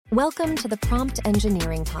Welcome to the Prompt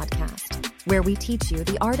Engineering Podcast, where we teach you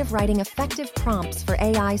the art of writing effective prompts for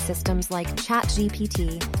AI systems like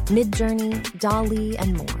ChatGPT, Midjourney, DALL-E,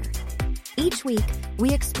 and more. Each week,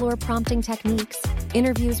 we explore prompting techniques,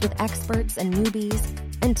 interviews with experts and newbies,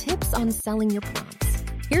 and tips on selling your prompts.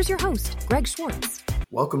 Here's your host, Greg Schwartz.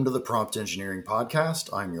 Welcome to the Prompt Engineering Podcast.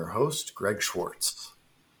 I'm your host, Greg Schwartz.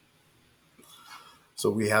 So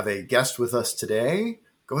we have a guest with us today.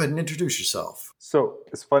 Go ahead and introduce yourself. So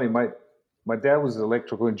it's funny, my dad was an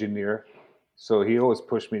electrical engineer, so he always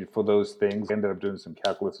pushed me for those things. I ended up doing some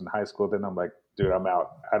calculus in high school. Then I'm like, dude, I'm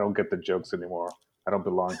out. I don't get the jokes anymore. I don't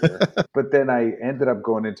belong here. But then I ended up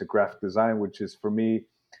going into graphic design, which is for me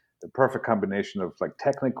the perfect combination of like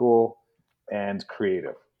technical and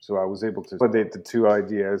creative. So I was able to validate the two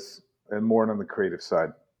ideas and more on the creative side.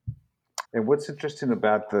 And what's interesting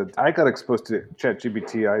about I got exposed to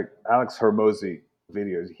ChatGPT. Alex Hormozi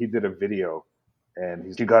videos. He did a video and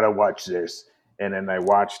he's, you got to watch this. And then I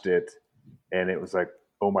watched it and it was like,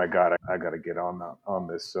 oh my God, I got to get on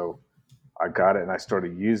this. So I got it and I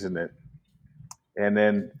started using it. And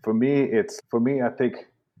then for me, I think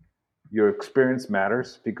your experience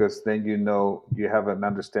matters because then you have an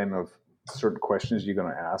understanding of certain questions you're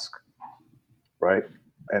going to ask, right?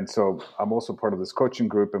 And so I'm also part of this coaching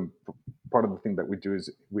group, and part of the thing that we do is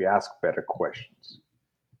we ask better questions.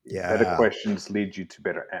 Yeah. Better questions lead you to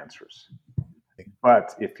better answers.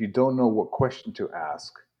 But if you don't know what question to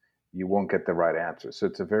ask, you won't get the right answer. So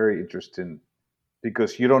it's a very interesting,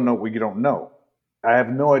 because you don't know what you don't know. I have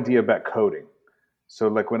no idea about coding. So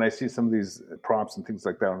like when I see some of these prompts and things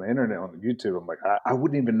like that on the internet, on YouTube, I'm like, I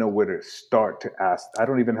wouldn't even know where to start to ask. I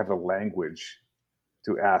don't even have a language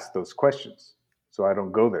to ask those questions. So I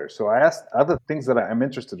don't go there. So I asked other things that I'm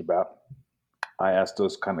interested about. I asked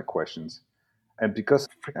those kind of questions. And because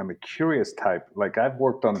I'm a curious type, like I've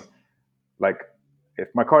worked on, like if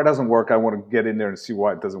my car doesn't work, I want to get in there and see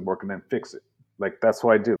why it doesn't work and then fix it. Like that's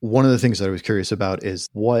what I do. One of the things that I was curious about is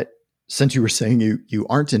since you were saying you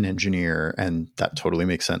aren't an engineer, and that totally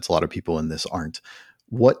makes sense. A lot of people in this aren't.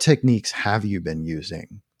 What techniques have you been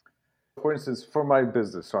using? For instance, for my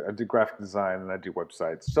business, so I do graphic design and I do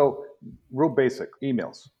websites. So real basic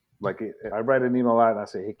emails. Like I write an email out and I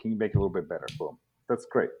say, hey, can you make it a little bit better? Boom. That's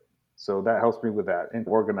great. So that helps me with that and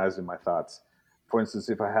organizing my thoughts. For instance,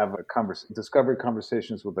 if I have discovery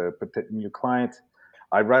conversations with a new client,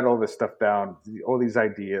 I write all this stuff down, all these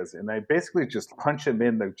ideas, and I basically just punch them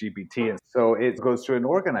in the GPT. And so it goes through and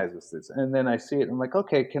organizes this. And then I see it and I'm like,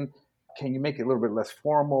 okay, can you make it a little bit less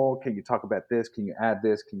formal? Can you talk about this? Can you add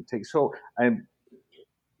this? Can you take,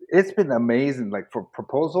 it's been amazing. Like for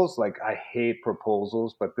proposals, like I hate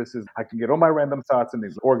proposals, but I can get all my random thoughts and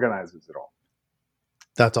it organizes it all.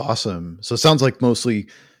 That's awesome. So it sounds like mostly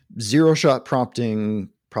zero shot prompting,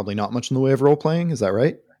 probably not much in the way of role playing. Is that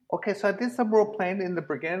right? Okay, so I did some role playing in the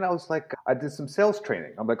beginning. I did some sales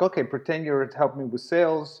training. I'm like, okay, pretend you're helping me with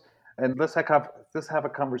sales, and let's have a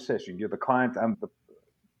conversation. You're the client, I'm the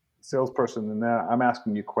salesperson, and now I'm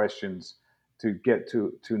asking you questions to get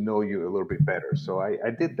to know you a little bit better. So I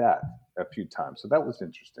did that a few times. So that was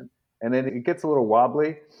interesting. And then it gets a little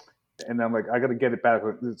wobbly, and I'm like, I got to get it back.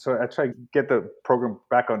 So I try to get the program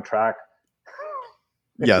back on track.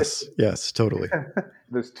 Yes, totally.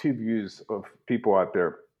 There's two views of people out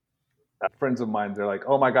there. Friends of mine, they're like,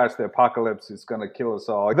 oh my gosh, the apocalypse is going to kill us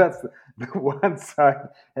all. That's the one side.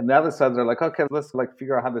 And the other side, they're like, okay, let's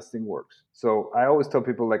figure out how this thing works. So I always tell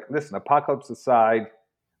people like, listen, apocalypse aside,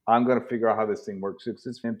 I'm going to figure out how this thing works. It's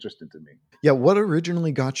interesting to me. Yeah. What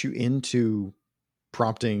originally got you into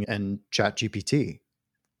prompting and ChatGPT?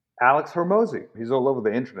 Alex Hormozi, he's all over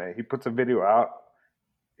the internet. He puts a video out.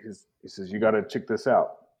 He says, you got to check this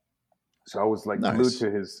out. So I was like glued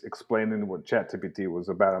to his explaining what ChatGPT was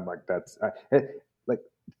about. I'm like, like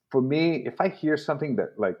for me, if I hear something that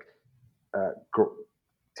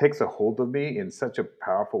takes a hold of me in such a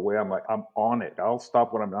powerful way, I'm like, I'm on it. I'll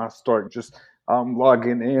stop what I'm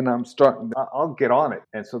logging in. I'll get on it.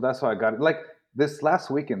 And so that's how I got it. Like this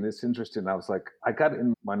last weekend, it's interesting. I was like, I got it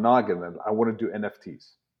in my noggin that I want to do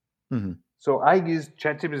NFTs. Mm-hmm. So I use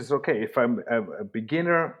ChatGPT. Okay, if I'm a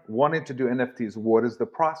beginner wanting to do NFTs, what is the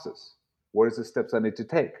process? What is the steps I need to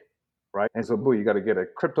take, right? And so, boom, you got to get a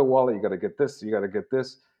crypto wallet, you got to get this,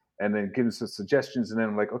 and then give me some suggestions. And then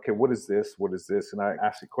I'm like, okay, what is this? What is this? And I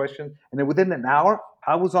ask a question. And then within an hour,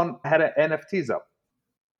 had NFTs up.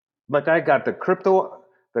 Like I got the crypto,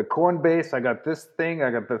 the Coinbase, I got this thing, I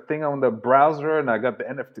got the thing on the browser, and I got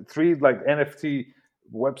the three NFT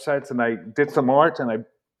websites, and I did some art, and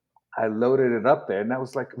I loaded it up there, and that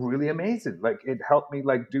was like really amazing. Like it helped me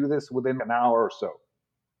like do this within an hour or so.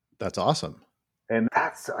 That's awesome. And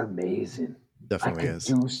that's amazing. I Definitely could is.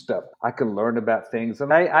 do stuff. I could learn about things.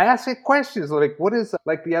 And I ask it questions like, what is,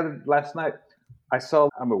 like last night,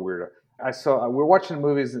 I'm a weirdo. We're watching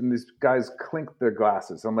movies and these guys clink their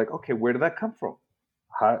glasses. I'm like, okay, where did that come from?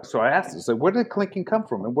 So I asked him, so where did clinking come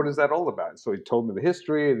from? And what is that all about? So he told me the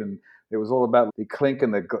history, and it was all about the clink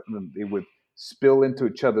and they would spill into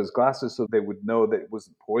each other's glasses so they would know that it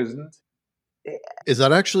wasn't poisoned. Is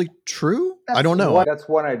that actually true? I don't know. That's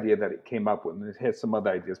one idea that it came up with, and it had some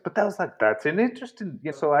other ideas. But that was like, that's an interesting.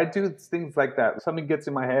 So I do things like that. Something gets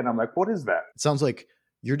in my head, I'm like, what is that? It sounds like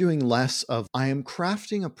you're doing less of, I am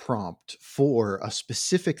crafting a prompt for a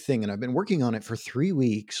specific thing, and I've been working on it for 3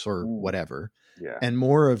 weeks or whatever. Yeah. And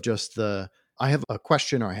more of just I have a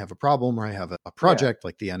question, or I have a problem, or I have a project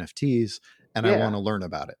like the NFTs, and I want to learn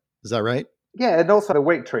about it. Is that right? Yeah. And also the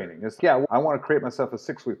weight training is, I want to create myself a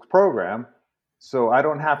 6-week program. So I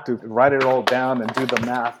don't have to write it all down and do the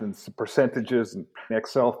math and percentages and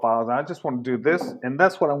Excel files. I just want to do this. And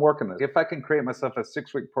that's what I'm working on. If I can create myself a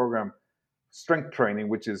 6-week program, strength training,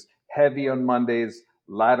 which is heavy on Mondays,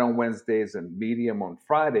 light on Wednesdays, and medium on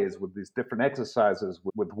Fridays with these different exercises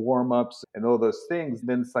with warm-ups and all those things,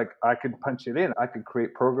 then it's like I could punch it in. I could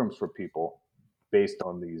create programs for people based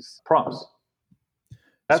on these prompts.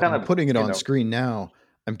 So I'm putting it on screen now.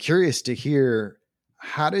 I'm curious to hear,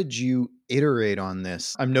 how did you iterate on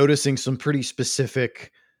this? I'm noticing some pretty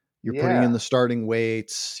specific, you're putting in the starting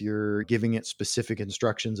weights, you're giving it specific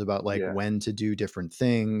instructions about when to do different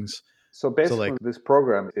things. So basically, this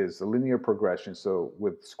program is a linear progression. So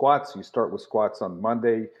with squats, you start with squats on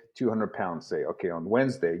Monday, 200 pounds, say. Okay, on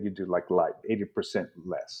Wednesday, you do light, 80%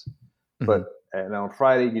 less. Mm-hmm. And on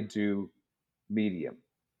Friday, you do medium.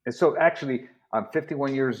 And so actually, I'm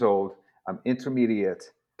 51 years old. I'm intermediate.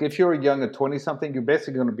 If you're young at 20-something, you're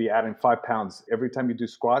basically going to be adding 5 pounds every time you do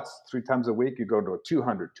squats. 3 times a week, you go to a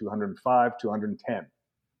 200, 205, 210.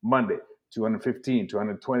 Monday, 215,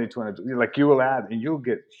 220, 200. Like you will add, and you'll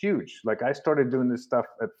get huge. Like I started doing this stuff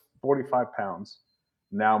at 45 pounds.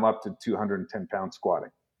 Now I'm up to 210 pounds squatting.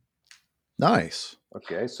 Nice.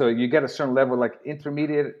 Okay, so you get a certain level, like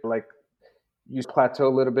intermediate, like you plateau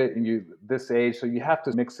a little bit, and this age, so you have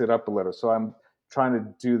to mix it up a little. So I'm trying to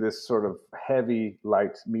do this sort of heavy,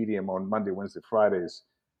 light, medium on Monday, Wednesday, Fridays.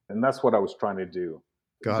 And that's what I was trying to do.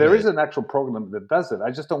 There is an actual program that does it.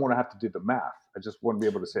 I just don't want to have to do the math. I just want to be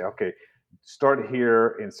able to say, okay, start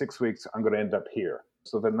here in 6 weeks. I'm going to end up here.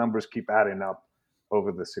 So the numbers keep adding up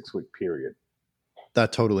over the 6-week period.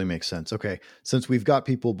 That totally makes sense. Okay. Since we've got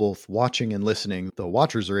people both watching and listening, the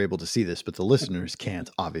watchers are able to see this, but the listeners can't,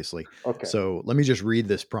 obviously. Okay. So let me just read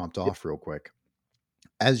this prompt off real quick.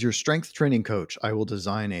 As your strength training coach, I will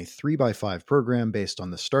design a 3x5 program based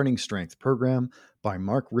on the Starting Strength program by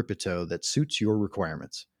Mark Ripito that suits your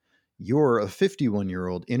requirements. You're a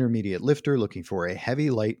 51-year-old intermediate lifter looking for a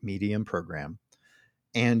heavy, light, medium program,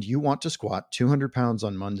 and you want to squat 200 pounds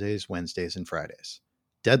on Mondays, Wednesdays, and Fridays.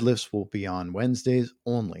 Deadlifts will be on Wednesdays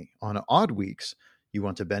only. On odd weeks, you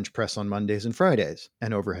want to bench press on Mondays and Fridays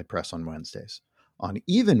and overhead press on Wednesdays. On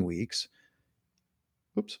even weeks,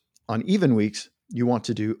 you want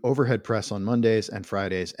to do overhead press on Mondays and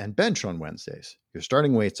Fridays and bench on Wednesdays. Your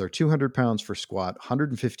starting weights are 200 pounds for squat,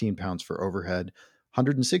 115 pounds for overhead,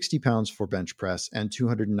 160 pounds for bench press, and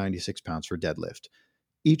 296 pounds for deadlift.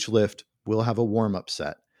 Each lift will have a warm-up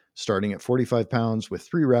set, starting at 45 pounds with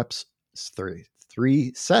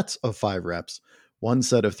 3 sets of 5 reps, 1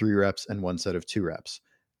 set of 3 reps, and 1 set of 2 reps.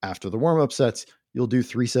 After the warm-up sets, you'll do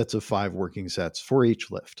 3 sets of 5 working sets for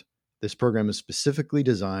each lift. This program is specifically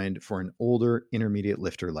designed for an older intermediate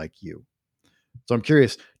lifter like you. So I'm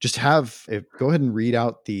curious, go ahead and read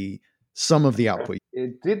out some of the output.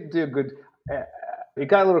 It did do good. It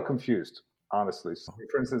got a little confused, honestly. So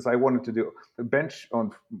for instance, I wanted to do the bench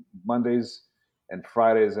on Mondays and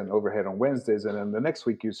Fridays and overhead on Wednesdays. And then the next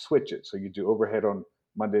week you switch it. So you do overhead on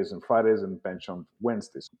Mondays and Fridays and bench on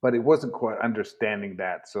Wednesdays. But it wasn't quite understanding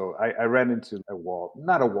that. So I ran into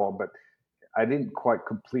not a wall, but I didn't quite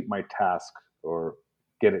complete my task or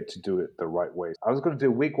get it to do it the right way. I was going to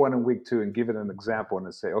do week 1 and week 2 and give it an example and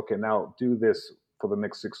then say, okay, now do this for the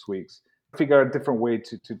next 6 weeks. Figure out a different way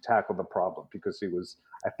to tackle the problem because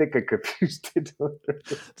I think I confused it.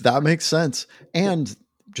 That makes sense. And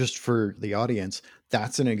just for the audience,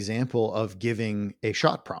 that's an example of giving a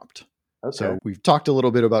shot prompt. Okay. So we've talked a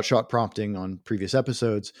little bit about shot prompting on previous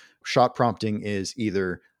episodes. Shot prompting is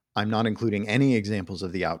either I'm not including any examples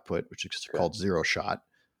of the output, which is called 0 shot.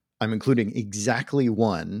 I'm including exactly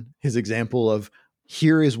one, his example of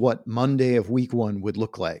here is what Monday of week 1 would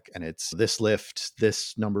look like. And it's this lift,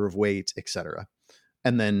 this number of weights, etc.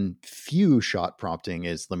 And then few shot prompting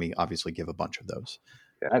is, let me obviously give a bunch of those.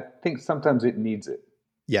 I think sometimes it needs it.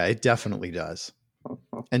 Yeah, it definitely does.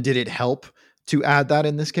 And did it help to add that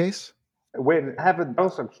in this case? Wait,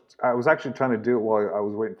 I was actually trying to do it while I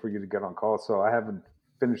was waiting for you to get on call, so I haven't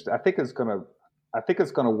finished. I think it's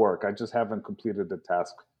gonna work. I just haven't completed the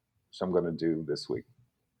task, so I'm gonna do this week.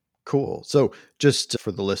 Cool. So just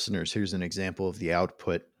for the listeners, here's an example of the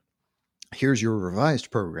output. Here's your revised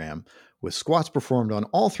program with squats performed on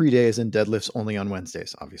all 3 days and deadlifts only on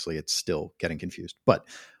Wednesdays. Obviously, it's still getting confused, but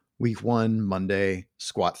week 1, Monday,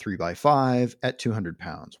 squat 3x5 at 200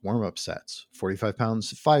 pounds, warm-up sets, 45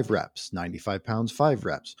 pounds, 5 reps, 95 pounds, 5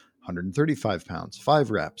 reps, 135 pounds,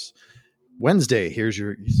 5 reps. Wednesday,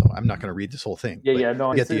 so I'm not going to read this whole thing, but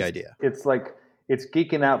No, you get the idea. It's like it's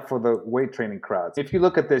geeking out for the weight training crowds. If you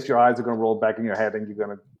look at this, your eyes are going to roll back in your head, and you're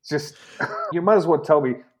going to just you might as well tell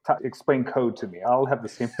me explain code to me. I'll have the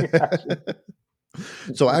same reaction.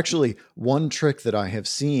 So actually, one trick that I have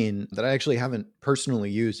seen that I actually haven't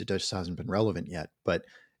personally used, it just hasn't been relevant yet, but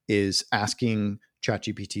is asking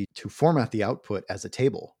ChatGPT to format the output as a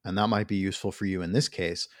table. And that might be useful for you in this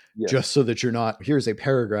case, just so that you're not, here's a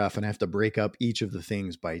paragraph and I have to break up each of the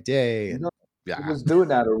things by day. And It was doing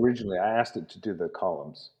that originally. I asked it to do the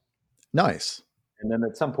columns. Nice. And then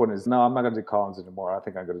at some point, no, I'm not going to do columns anymore. I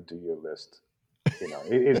think I'm going to do your list.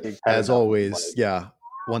 It as always, yeah.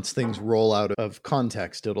 Once things roll out of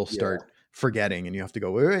context, it'll start forgetting and you have to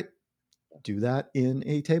go, wait, do that in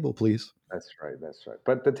a table, please. That's right.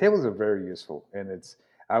 But the tables are very useful. And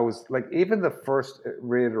I was like, even the first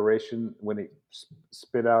reiteration, when it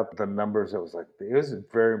spit out the numbers, it was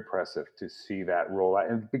very impressive to see that roll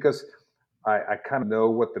out. And because I kind of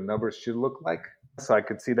know what the numbers should look like. So I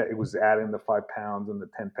could see that it was adding the 5 pounds and the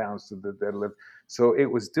 10 pounds to the deadlift. So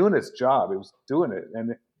it was doing its job. It was doing it.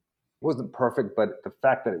 And it wasn't perfect, but the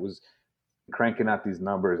fact that it was cranking out these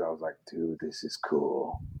numbers, I was like, dude, this is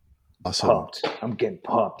cool. Awesome. Pumped. I'm getting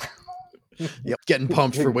pumped. Yep, getting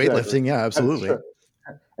pumped for weightlifting. Yeah, absolutely.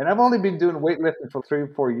 And I've only been doing weightlifting for 3 or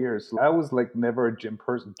 4 years. I was like never a gym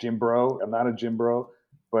bro. I'm not a gym bro.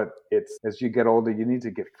 But it's as you get older, you need to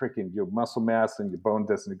get freaking your muscle mass and your bone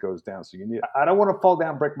density goes down. So I don't want to fall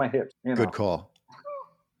down, break my hips. Good call.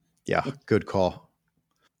 Yeah, good call.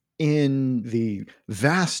 In the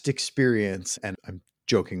vast experience, and I'm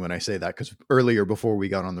joking when I say that because earlier before we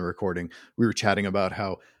got on the recording, we were chatting about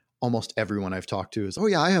how almost everyone I've talked to is, oh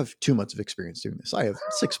yeah, I have 2 months of experience doing this. I have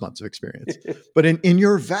 6 months of experience. But in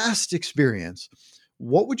your vast experience,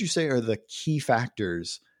 what would you say are the key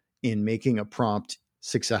factors in making a prompt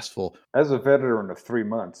successful? As a veteran of 3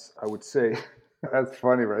 months, I would say, that's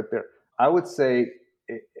funny right there. I would say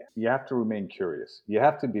you have to remain curious. You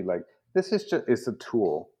have to be like, it's a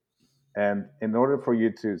tool. And in order for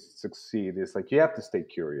you to succeed, it's like you have to stay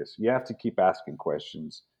curious. You have to keep asking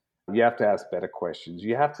questions. You have to ask better questions.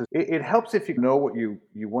 It helps if you know what you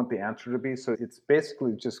want the answer to be. So it's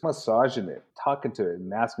basically just massaging it, talking to it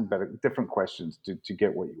and asking different questions to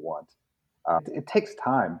get what you want. It takes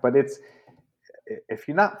time, but if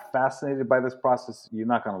you're not fascinated by this process, you're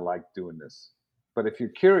not going to like doing this. But if you're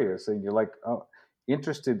curious and you're like,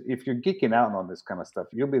 interested, if you're geeking out on this kind of stuff,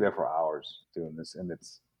 you'll be there for hours doing this. And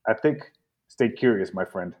I think, stay curious, my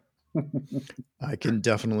friend. I can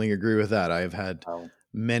definitely agree with that. I've had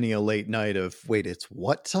many a late night of, wait, it's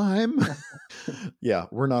what time? Yeah,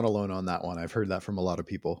 we're not alone on that one. I've heard that from a lot of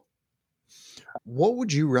people. What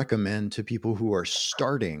would you recommend to people who are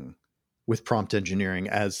starting with prompt engineering,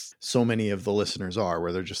 as so many of the listeners are,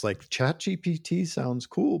 where they're just like, ChatGPT sounds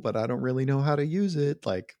cool, but I don't really know how to use it?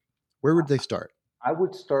 Like, where would they start? I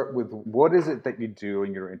would start with, what is it that you do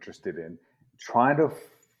and you're interested in? Trying to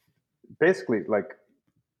basically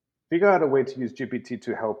figure out a way to use GPT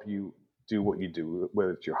to help you do what you do,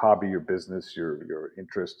 whether it's your hobby, your business, your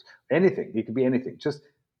interest, anything. It could be anything. Just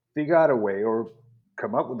figure out a way or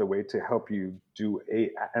come up with a way to help you do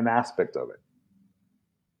an aspect of it.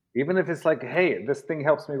 Even if it's like, hey, this thing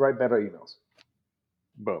helps me write better emails.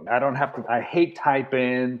 Boom. I hate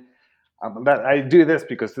typing. I do this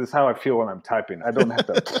because this is how I feel when I'm typing. I don't have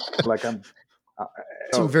to,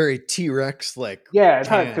 some very T-Rex, yeah, it's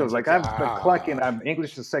how it feels. Like I'm clucking. I'm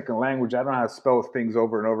English as a second language. I don't know how to spell things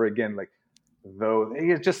over and over again. Though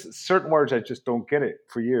it's just certain words I just don't get it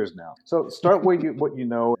for years now. So start what you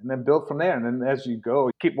know, and then build from there. And then as you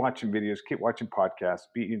go, keep watching videos, keep watching podcasts,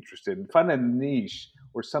 be interested, and find a niche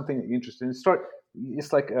or something that you're interested in.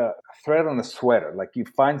 It's like a thread on a sweater. Like you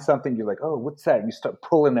find something, you're like, oh, what's that? And you start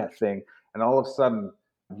pulling that thing, and all of a sudden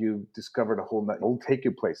you discovered it'll take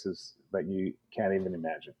you places that you can't even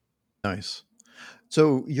imagine. Nice.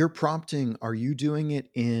 So your prompting, are you doing it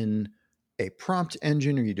in a prompt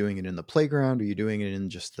engine? Are you doing it in the playground? Are you doing it in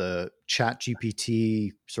just the Chat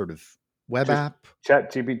GPT sort of web Just app.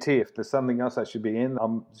 Chat GPT. If there's something else I should be in,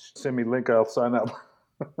 send me a link. I'll sign up.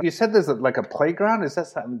 You said there's like a playground. Is that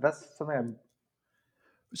something? That's something I'm.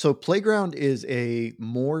 So Playground is a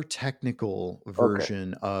more technical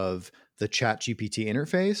version of the ChatGPT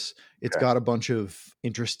interface. It's Okay. got a bunch of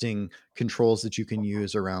interesting controls that you can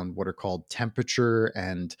use around what are called temperature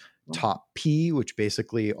and top P, which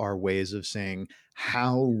basically are ways of saying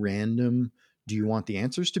how random do you want the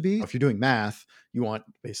answers to be. If you're doing math, you want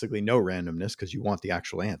basically no randomness because you want the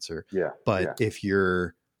actual answer. Yeah. But if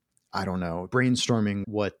you're I don't know, brainstorming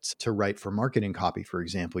what to write for marketing copy, for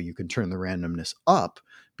example, you can turn the randomness up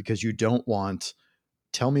because you don't want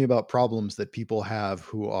tell me about problems that people have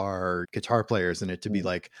who are guitar players and it to be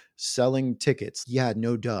like selling tickets. Yeah,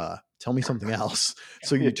 no duh. Tell me something else.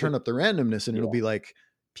 So you turn up the randomness and it'll be like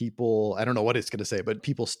people, I don't know what it's going to say, but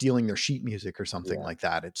people stealing their sheet music or something like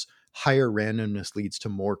that. It's higher randomness leads to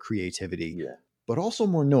more creativity, but also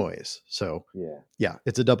more noise. So yeah,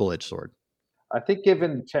 it's a double-edged sword. I think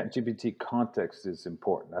giving ChatGPT context is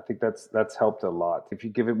important. I think that's helped a lot. If you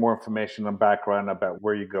give it more information on background about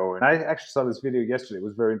where you go, and I actually saw this video yesterday. It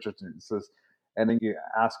was very interesting. It says, and then you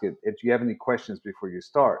ask it if you have any questions before you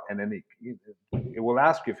start, and then it will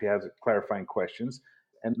ask you if you have clarifying questions,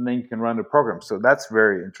 and then you can run the program. So that's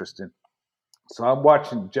very interesting. So I'm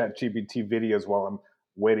watching ChatGPT videos while I'm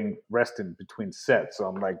waiting, resting between sets. So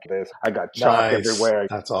I'm like this. I got chalk everywhere.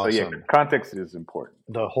 That's awesome. So yeah, context is important.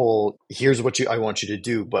 The whole here's what I want you to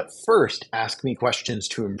do, but first ask me questions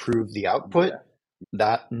to improve the output.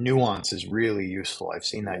 That nuance is really useful. I've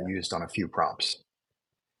seen that used on a few prompts.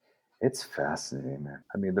 It's fascinating, man.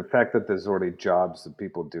 I mean, the fact that there's already jobs that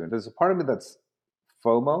people do. There's a part of me that's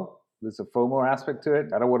FOMO. There's a FOMO aspect to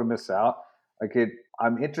it. I don't want to miss out.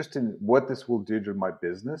 I'm interested in what this will do to my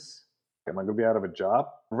business. Am I going to be out of a job?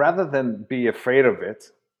 Rather than be afraid of it,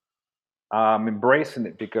 I'm embracing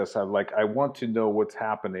it because I want to know what's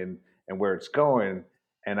happening and where it's going,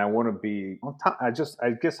 and I want to be on top. I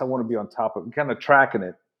guess I want to be on top of kind of tracking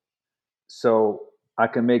it, so I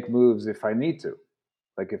can make moves if I need to.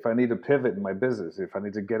 Like if I need to pivot in my business, if I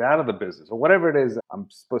need to get out of the business, or whatever it is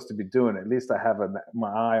I'm supposed to be doing, at least I have my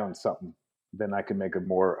eye on something. Then I can make a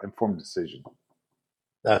more informed decision.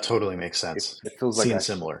 That totally makes sense. It feels like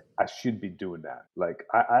I should be doing that. Like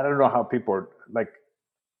I don't know how people are like.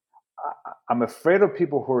 I'm afraid of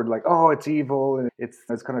people who are like, "Oh, it's evil and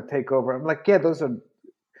it's going to take over." I'm like, yeah, those are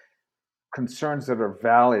concerns that are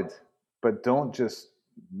valid, but don't just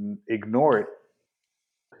ignore it.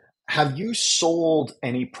 Have you sold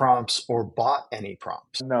any prompts or bought any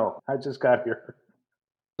prompts? No, I just got here.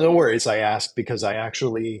 No worries. I asked because I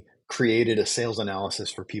actually created a sales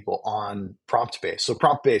analysis for people on PromptBase. So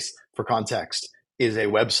PromptBase, for context, is a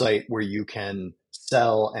website where you can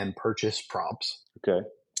sell and purchase prompts. Okay.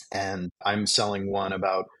 And I'm selling one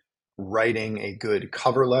about writing a good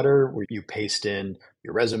cover letter where you paste in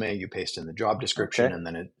your resume, you paste in the job description, and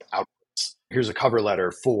then it outputs. Here's a cover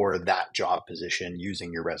letter for that job position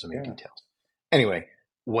using your resume details. Anyway,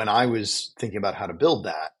 when I was thinking about how to build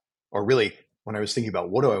that, or really when I was thinking about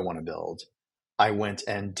what do I want to build, I went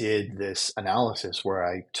and did this analysis where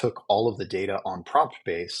I took all of the data on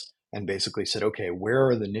PromptBase and basically said, okay, where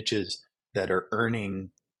are the niches that are earning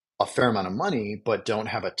a fair amount of money, but don't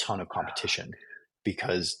have a ton of competition?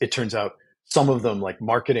 Because it turns out some of them, like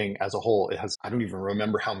marketing as a whole, it has, I don't even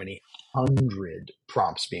remember how many 100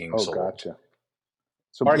 prompts being sold. Oh, gotcha.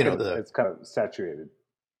 So marketing, it's kind of saturated.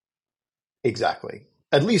 Exactly.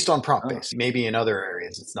 At least on PromptBase. Maybe in other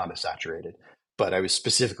areas it's not as saturated. But I was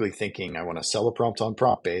specifically thinking I want to sell a prompt on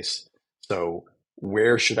PromptBase. So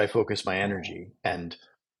where should I focus my energy? And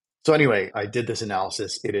so anyway, I did this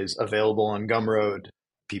analysis. It is available on Gumroad.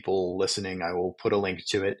 People listening, I will put a link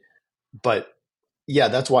to it. But yeah,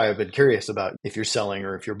 that's why I've been curious about if you're selling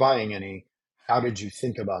or if you're buying any. How did you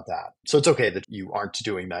think about that? So it's okay that you aren't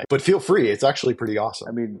doing that, but feel free. It's actually pretty awesome.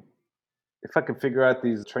 I mean, if I can figure out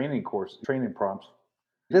these training prompts,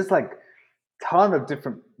 there's like a ton of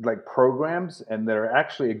different like programs, and they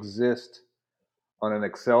actually exist on an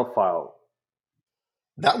Excel file.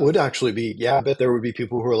 That would actually be, I bet there would be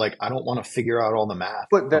people who are like, I don't want to figure out all the math.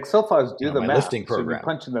 But the Excel files do the math. Lifting program. So you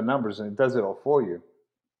punch in the numbers and it does it all for you.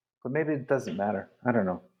 But maybe it doesn't matter. I don't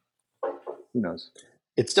know. Who knows?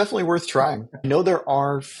 It's definitely worth trying. I know there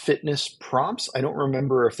are fitness prompts. I don't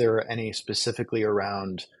remember if there are any specifically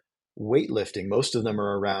around weightlifting. Most of them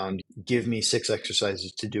are around give me 6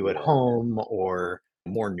 exercises to do at home or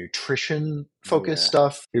more nutrition focused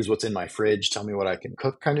stuff. Here's what's in my fridge. Tell me what I can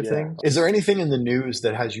cook kind of thing. Is there anything in the news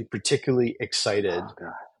that has you particularly excited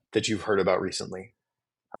that you've heard about recently?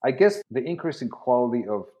 I guess the increasing quality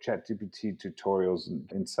of ChatGPT tutorials and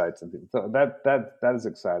insights and things. So that is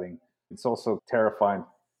exciting. It's also terrifying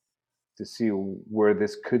to see where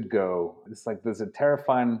this could go. It's like there's a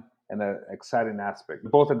terrifying and an exciting aspect,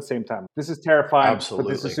 both at the same time. This is terrifying, but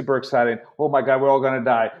this is super exciting. Oh my God, we're all going to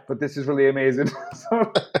die, but this is really amazing.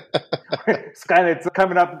 So, Skynet's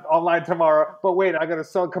coming up online tomorrow, but wait, I got to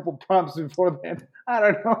sell a couple prompts before then. I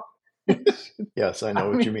don't know. Yes, I know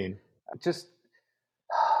what you mean. Just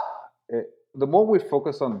the more we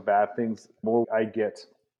focus on bad things, the more I get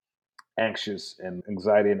anxious and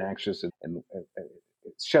anxiety and anxious, and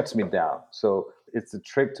it shuts me down. So it's a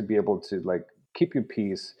trick to be able to like keep your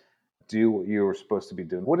peace, do what you're supposed to be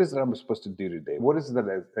doing. What is it I'm supposed to do today? What is it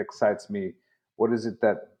that excites me? What is it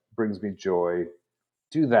that brings me joy?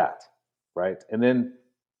 Do that, right? And then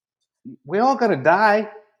we all gonna die.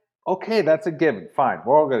 Okay, that's a given. Fine,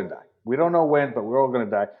 we're all gonna die. We don't know when, but we're all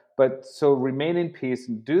gonna die. But so remain in peace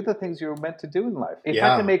and do the things you're meant to do in life. If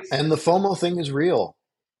I can make and the FOMO thing is real.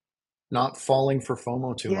 Not falling for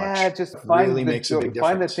FOMO too much. Yeah, just find really makes a big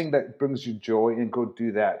difference. Find the thing that brings you joy and go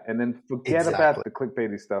do that. And then forget about the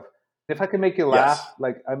clickbaity stuff. If I can make you laugh,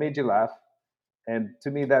 like I made you laugh. And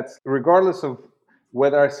to me, that's regardless of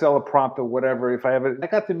whether I sell a prompt or whatever, I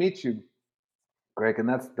got to meet you, Greg, and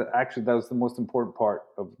that was the most important part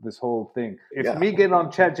of this whole thing. If me getting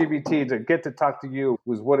on ChatGPT to get to talk to you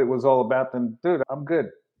was what it was all about, then dude, I'm good.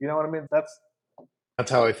 You know what I mean? That's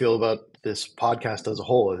how I feel about this podcast as a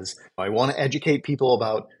whole. Is I want to educate people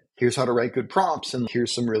about here's how to write good prompts and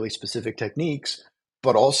here's some really specific techniques,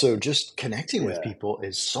 but also just connecting with people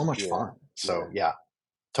is so much fun. So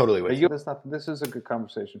totally with you. This is a good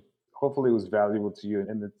conversation. Hopefully it was valuable to you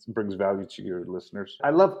and it brings value to your listeners. I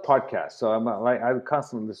love podcasts. So I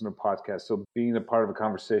constantly listen to podcasts. So being a part of a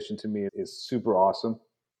conversation to me is super awesome.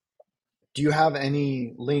 Do you have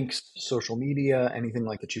any links, social media, anything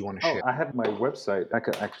like that you want to share? I have my website. I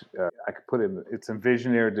could put it in. It's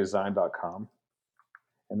envisionairdesign.com,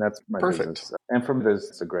 and that's my business. And from there's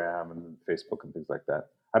Instagram and Facebook and things like that.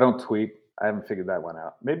 I don't tweet. I haven't figured that one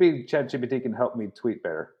out. Maybe ChatGPT can help me tweet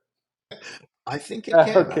better. I think it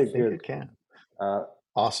can. Okay, good. It can.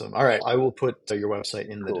 Awesome. All right, I will put your website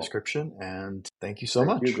in the description. And thank you so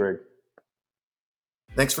much. Thank you, Greg.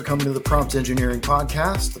 Thanks for coming to the Prompt Engineering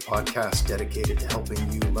Podcast, the podcast dedicated to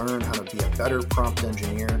helping you learn how to be a better prompt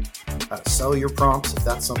engineer, sell your prompts if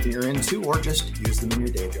that's something you're into, or just use them in your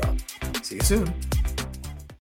day job. See you soon.